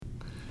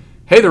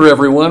Hey there,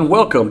 everyone.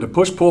 Welcome to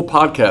Push Pull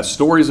Podcast,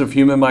 Stories of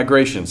Human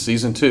Migration,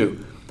 Season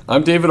 2.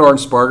 I'm David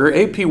Arnsparger,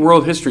 AP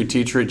World History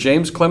teacher at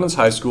James Clemens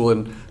High School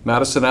in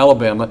Madison,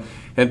 Alabama.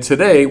 And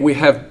today we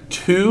have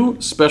two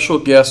special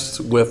guests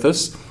with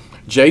us,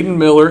 Jaden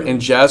Miller and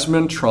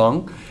Jasmine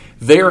Trung.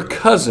 They are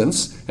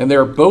cousins, and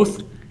they're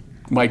both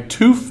my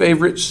two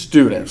favorite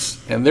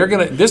students. And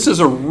this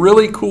is a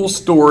really cool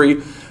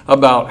story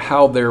about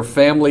how their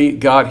family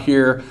got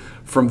here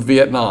from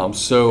Vietnam.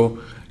 So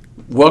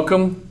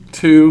welcome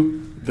to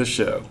the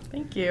show.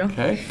 Thank you.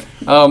 Okay.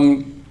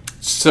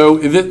 So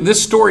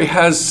this story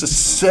has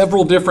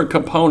several different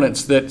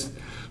components that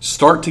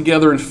start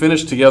together and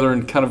finish together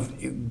and kind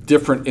of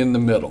different in the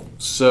middle.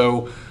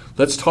 So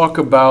let's talk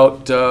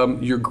about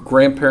your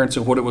grandparents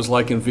and what it was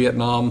like in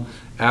Vietnam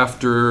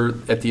at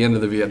the end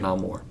of the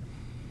Vietnam War.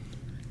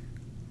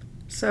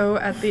 So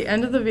at the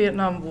end of the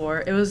Vietnam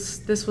War,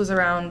 this was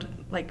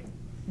around like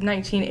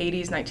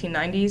 1980s,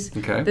 1990s.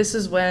 Okay. This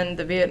is when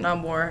the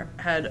Vietnam War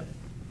had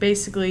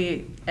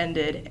basically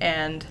ended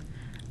and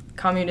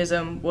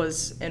communism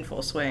was in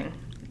full swing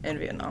in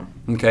Vietnam.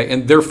 Okay,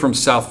 and they're from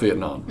South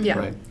Vietnam, Yeah.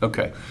 right?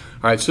 Okay.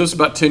 All right, so it's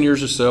about 10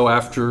 years or so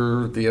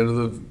after the end of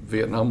the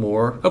Vietnam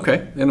War.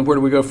 Okay, and where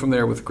do we go from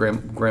there with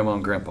Grandma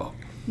and Grandpa?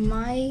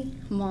 My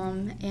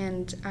mom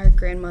and our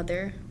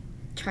grandmother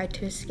tried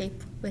to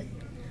escape with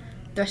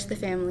the rest of the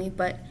family,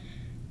 but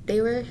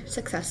they were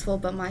successful,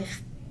 but my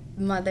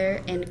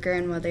mother and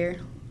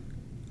grandmother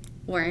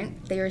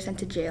weren't. They were sent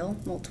to jail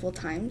multiple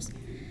times.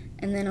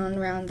 And then on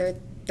around their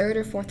third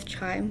or fourth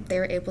time, they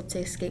were able to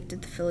escape to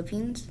the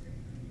Philippines.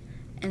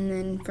 And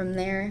then from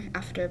there,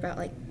 after about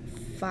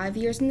 5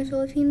 years in the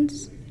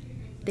Philippines,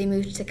 they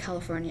moved to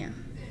California.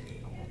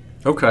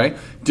 Okay.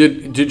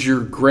 Did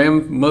your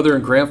grandmother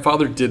and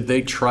grandfather, did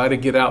they try to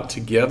get out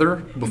together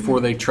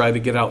before they tried to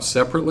get out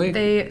separately?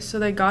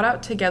 They got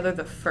out together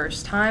the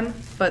first time,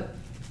 but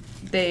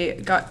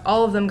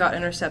all of them got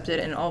intercepted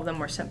and all of them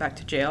were sent back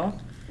to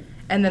jail.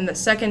 And then the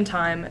second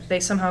time, they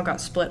somehow got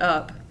split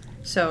up.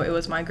 So it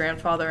was my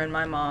grandfather and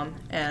my mom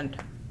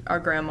and our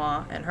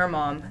grandma and her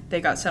mom. They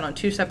got sent on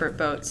two separate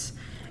boats,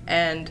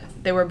 and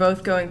they were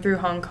both going through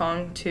Hong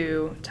Kong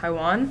to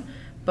Taiwan,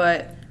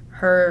 but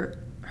her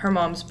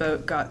mom's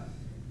boat got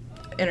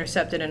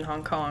intercepted in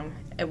Hong Kong,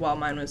 while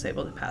mine was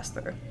able to pass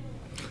through.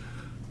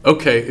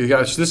 Okay,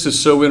 guys, this is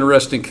so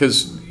interesting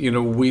because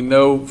we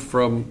know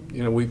from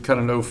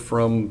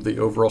the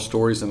overall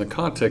stories and the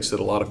context that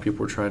a lot of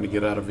people were trying to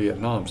get out of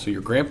Vietnam. So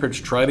your grandparents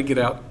try to get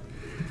out.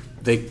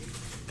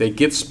 They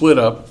get split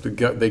up.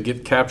 They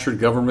get captured.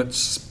 Government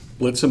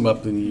splits them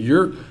up. Then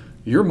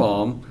your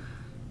mom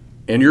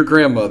and your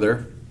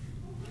grandmother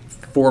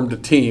formed a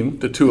team,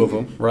 the two of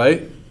them,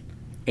 right?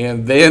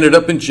 And they ended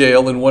up in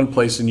jail in one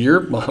place, and your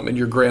mom and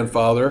your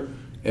grandfather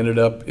ended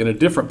up in a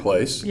different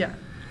place. Yeah.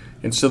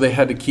 And so they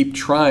had to keep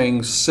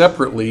trying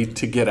separately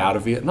to get out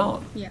of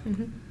Vietnam. Yeah.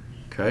 Mm-hmm.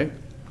 Okay.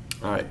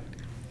 All right.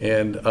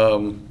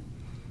 And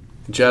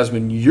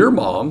Jasmine, your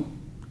mom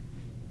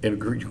and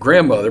your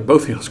grandmother,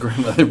 both of y'all's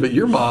grandmother, but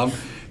your mom,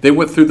 they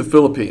went through the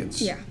Philippines.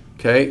 Yeah.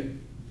 Okay.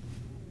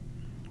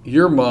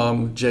 Your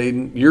mom,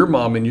 Jaden, your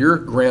mom and your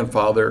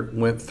grandfather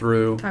went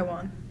through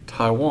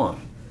Taiwan.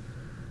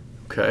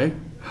 Okay.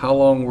 How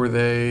long were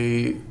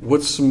they?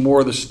 What's some more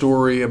of the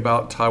story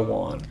about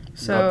Taiwan?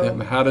 So about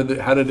them?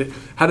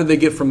 How did they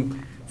get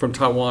from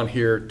Taiwan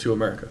here to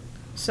America?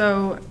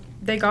 So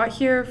they got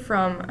here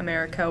from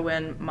America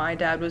when my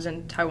dad was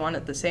in Taiwan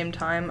at the same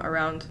time,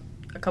 around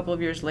a couple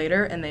of years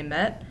later, and they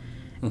met.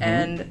 Mm-hmm.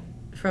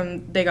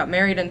 And they got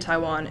married in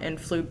Taiwan and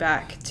flew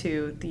back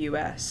to the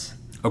U.S.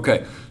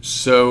 Okay,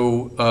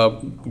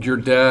 so your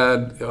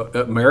dad,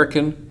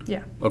 American?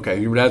 Yeah.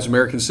 Okay, your dad's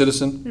American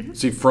citizen? Mm-hmm.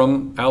 Is he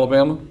from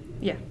Alabama?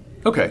 Yeah.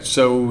 Okay,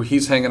 so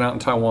he's hanging out in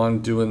Taiwan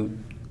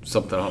doing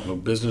something, I don't know,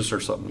 business or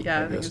something.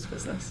 Yeah, I think it's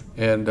business.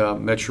 And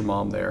met your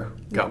mom there,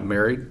 got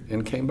married,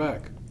 and came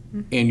back.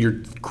 Mm-hmm. And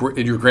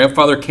your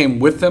grandfather came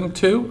with them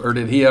too, or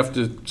did he have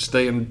to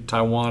stay in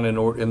Taiwan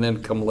and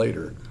then come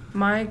later?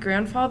 My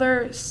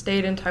grandfather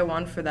stayed in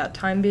Taiwan for that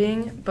time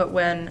being, but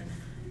when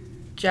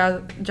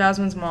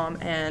Jasmine's mom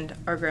and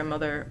our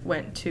grandmother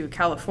went to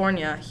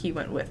California, he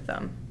went with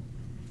them.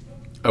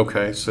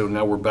 Okay, so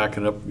now we're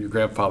backing up your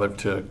grandfather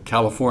to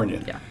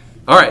California. Yeah.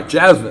 All right,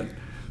 Jasmine,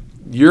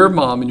 your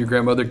mom and your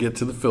grandmother get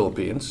to the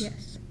Philippines.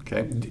 Yes.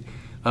 Okay.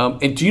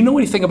 And do you know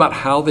anything about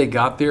how they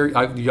got there?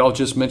 Y'all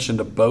just mentioned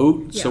a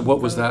boat. Yeah, So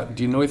what was that?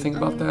 Do you know anything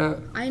about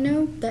that? I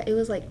know that it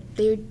was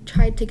they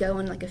tried to go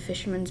on a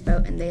fisherman's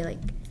boat and they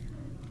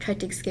tried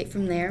to escape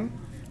from there,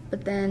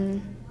 but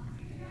then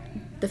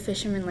the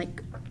fishermen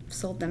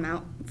sold them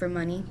out for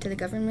money to the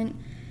government,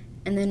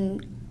 and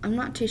then I'm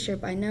not too sure,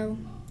 but I know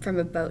from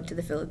a boat to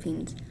the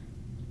Philippines,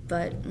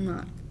 but I'm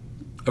not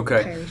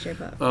entirely sure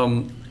about.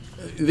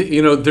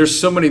 There's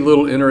so many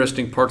little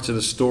interesting parts of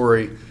the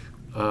story.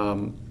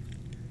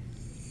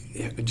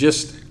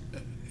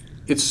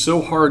 It's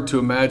so hard to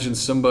imagine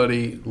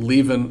somebody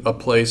leaving a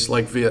place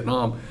like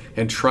Vietnam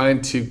and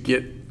trying to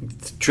get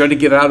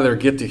out of there,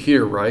 get to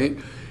here, right?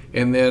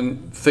 and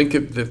then think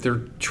that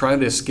they're trying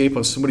to escape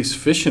on somebody's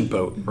fishing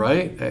boat,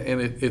 right?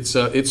 And it's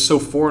so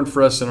foreign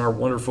for us in our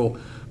wonderful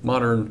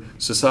modern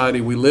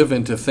society we live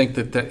in to think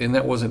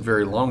that wasn't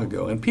very long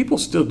ago. And people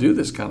still do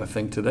this kind of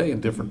thing today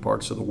in different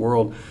parts of the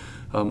world.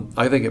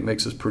 I think it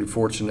makes us pretty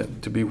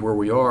fortunate to be where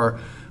we are.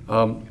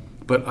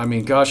 But I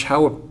mean, gosh,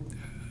 how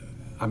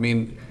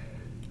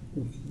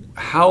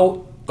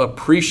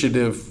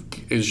appreciative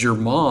is your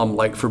mom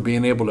like for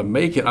being able to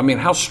make it? I mean,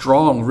 how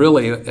strong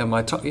really am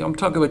I talking? I'm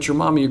talking about your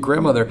mom and your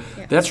grandmother.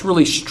 Yeah. That's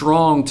really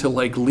strong to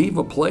like leave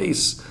a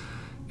place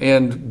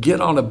and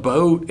get on a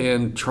boat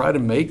and try to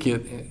make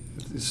it.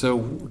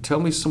 So tell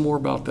me some more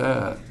about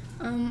that.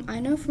 I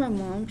know for my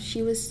mom,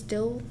 she was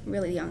still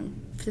really young.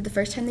 So the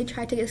first time they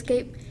tried to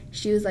escape,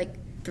 she was like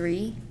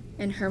 3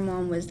 and her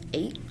mom was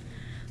 8.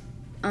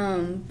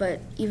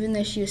 But even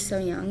though she was so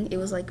young, it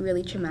was like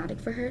really traumatic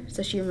for her.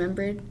 So she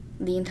remembered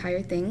the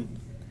entire thing.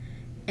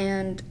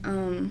 And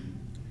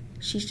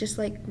she's just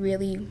like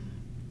really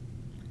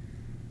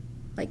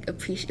like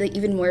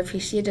even more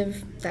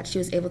appreciative that she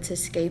was able to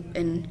escape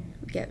and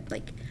get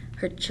like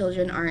her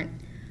children aren't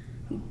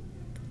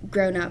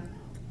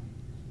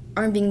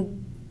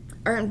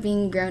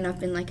being grown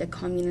up in like a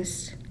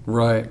communist.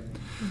 Right.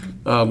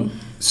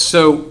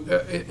 So,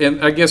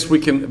 and I guess we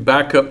can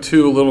back up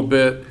too a little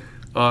bit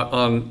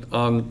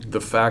on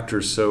the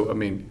factors. So, I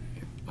mean,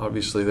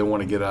 obviously they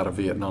want to get out of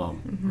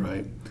Vietnam,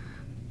 right?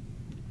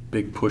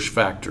 Big push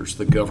factors.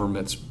 The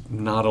government's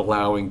not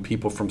allowing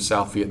people from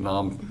South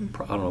Vietnam,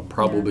 I don't know,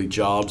 probably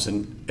jobs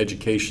and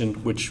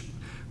education, which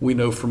we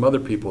know from other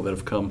people that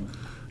have come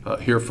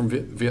here from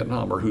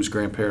Vietnam or whose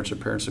grandparents or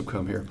parents have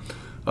come here.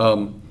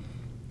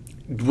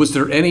 Was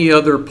there any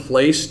other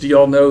place, do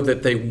y'all know,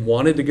 that they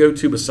wanted to go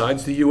to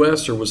besides the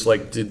U.S., or was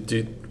like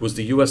was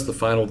the U.S. the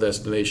final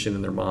destination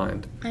in their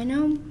mind? I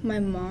know my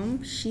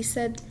mom, she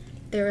said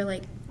there were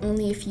like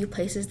only a few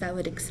places that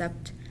would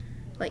accept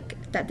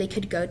like that they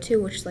could go to,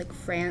 which is like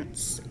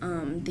France,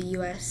 the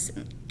U.S.,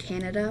 and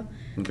Canada.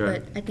 Okay.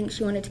 But I think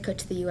she wanted to go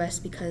to the U.S.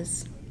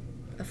 because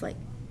of like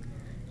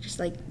just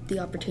like the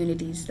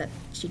opportunities that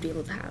she'd be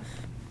able to have.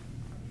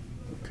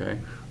 Okay,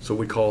 so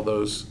we call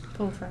those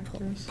Pull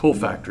factors. pull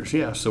factors.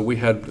 Yeah, so we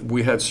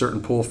had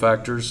certain pull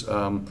factors,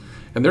 and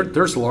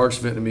there's large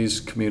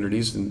Vietnamese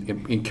communities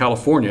in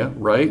California,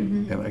 right?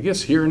 And I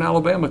guess here in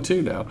Alabama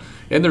too now,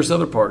 and there's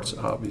other parts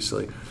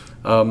obviously.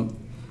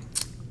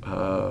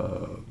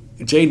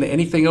 Jaden,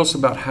 anything else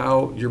about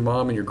how your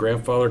mom and your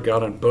grandfather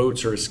got on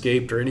boats or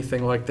escaped or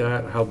anything like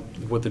that?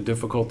 What the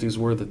difficulties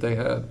were that they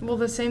had? Well,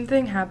 the same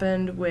thing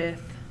happened with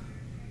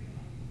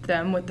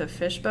them with the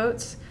fish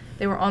boats.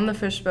 They were on the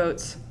fish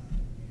boats,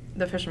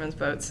 the fishermen's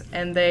boats,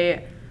 and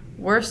they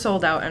were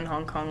sold out in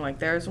Hong Kong like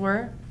theirs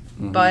were,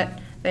 but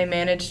they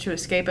managed to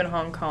escape in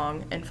Hong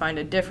Kong and find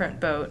a different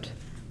boat.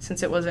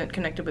 Since it wasn't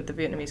connected with the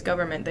Vietnamese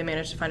government, they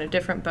managed to find a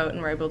different boat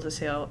and were able to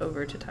sail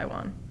over to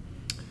Taiwan.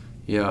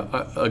 Yeah,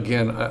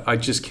 I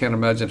just can't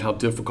imagine how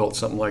difficult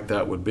something like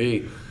that would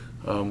be.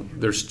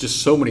 There's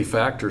just so many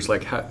factors,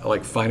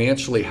 like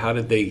financially, how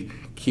did they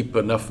keep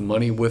enough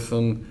money with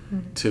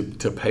them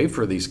to pay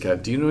for these guys?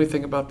 Do you know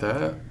anything about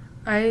that?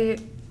 I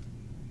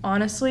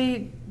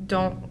honestly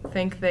don't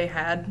think they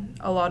had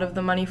a lot of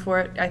the money for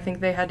it. I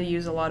think they had to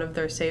use a lot of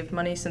their saved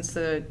money since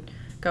the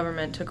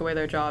government took away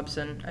their jobs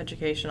and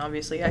education,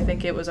 obviously. I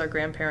think it was our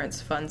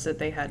grandparents' funds that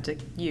they had to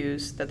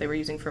use, that they were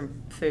using for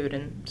food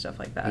and stuff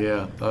like that.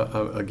 Yeah,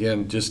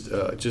 again,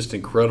 just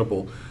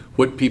incredible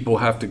what people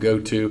have to go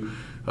to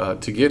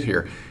get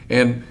here.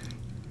 And,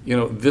 you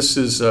know, this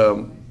is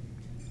a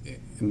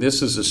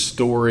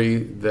story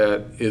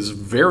that is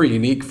very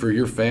unique for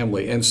your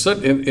family,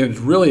 and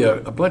really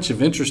a bunch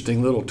of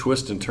interesting little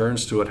twists and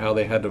turns to it, how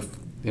they had to,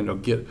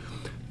 get,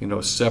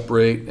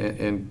 separate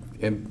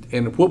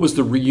and what was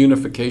the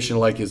reunification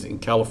like? Is in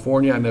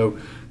California? I know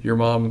your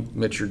mom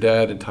met your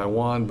dad in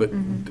Taiwan, but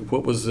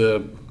what was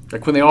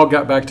like when they all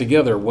got back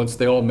together, once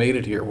they all made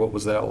it here, what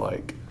was that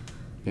like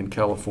in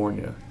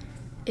California?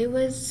 It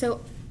was,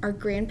 so our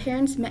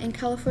grandparents met in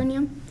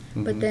California,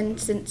 but then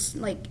since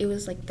like it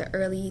was like the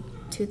early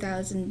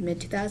 2000s,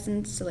 mid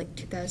 2000s, so like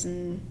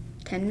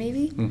 2010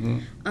 maybe,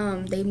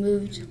 they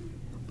moved,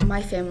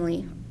 my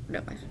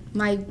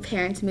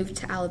parents moved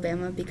to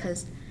Alabama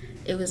because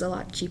it was a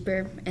lot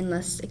cheaper and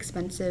less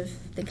expensive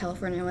than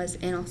California was,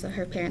 and also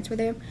her parents were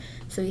there,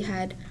 so we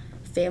had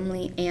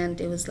family and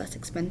it was less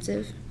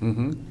expensive.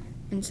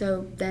 And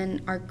so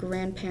then our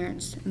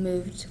grandparents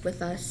moved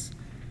with us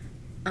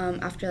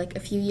after like a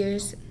few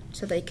years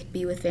so they could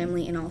be with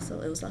family, and also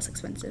it was less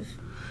expensive.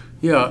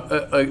 Yeah,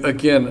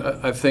 again,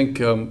 I think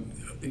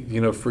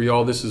for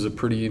y'all this is a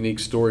pretty unique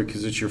story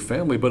because it's your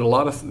family, but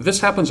this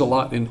happens a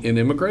lot in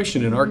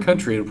immigration in our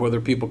country, and whether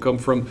people come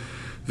from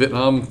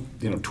Vietnam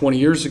 20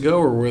 years ago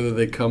or whether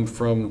they come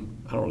from,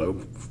 I don't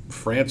know,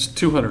 France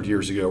 200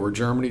 years ago or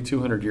Germany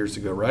 200 years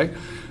ago, right?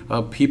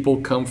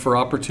 People come for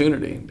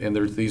opportunity, and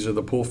these are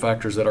the pull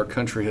factors that our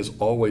country has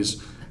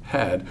always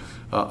had,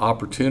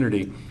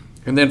 opportunity.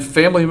 And then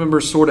family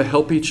members sort of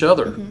help each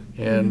other.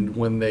 And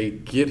when they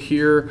get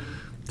here,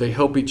 they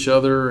help each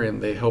other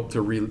and they help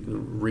to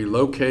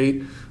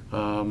relocate,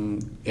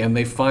 and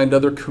they find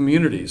other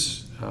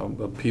communities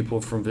of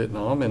people from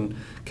Vietnam and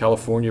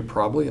California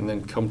probably, and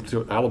then come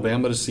to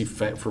Alabama to see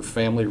for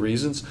family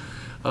reasons.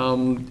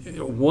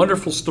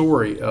 Wonderful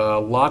story.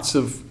 Lots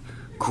of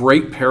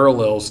great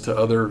parallels to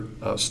other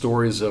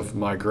stories of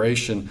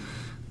migration,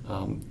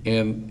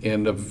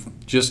 and of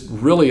just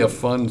really a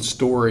fun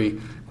story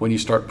when you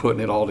start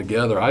putting it all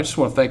together. I just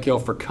want to thank y'all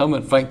for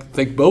coming.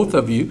 Thank both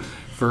of you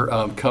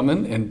for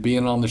coming and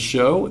being on the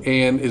show.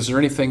 And is there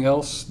anything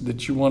else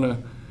that you want to?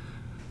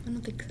 I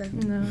don't think so.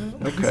 No.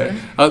 Okay.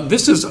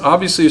 This is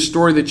obviously a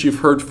story that you've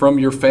heard from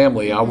your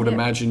family. I would Yeah.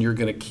 imagine you're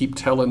going to keep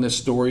telling this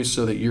story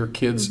so that your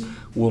kids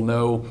will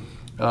know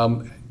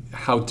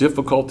how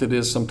difficult it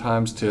is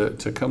sometimes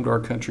to come to our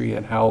country,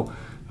 and how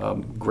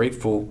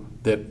grateful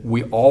that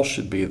we all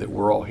should be that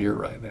we're all here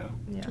right now.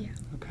 Yeah. Yeah.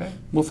 Okay.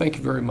 Well, thank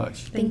you very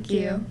much. Thank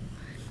you.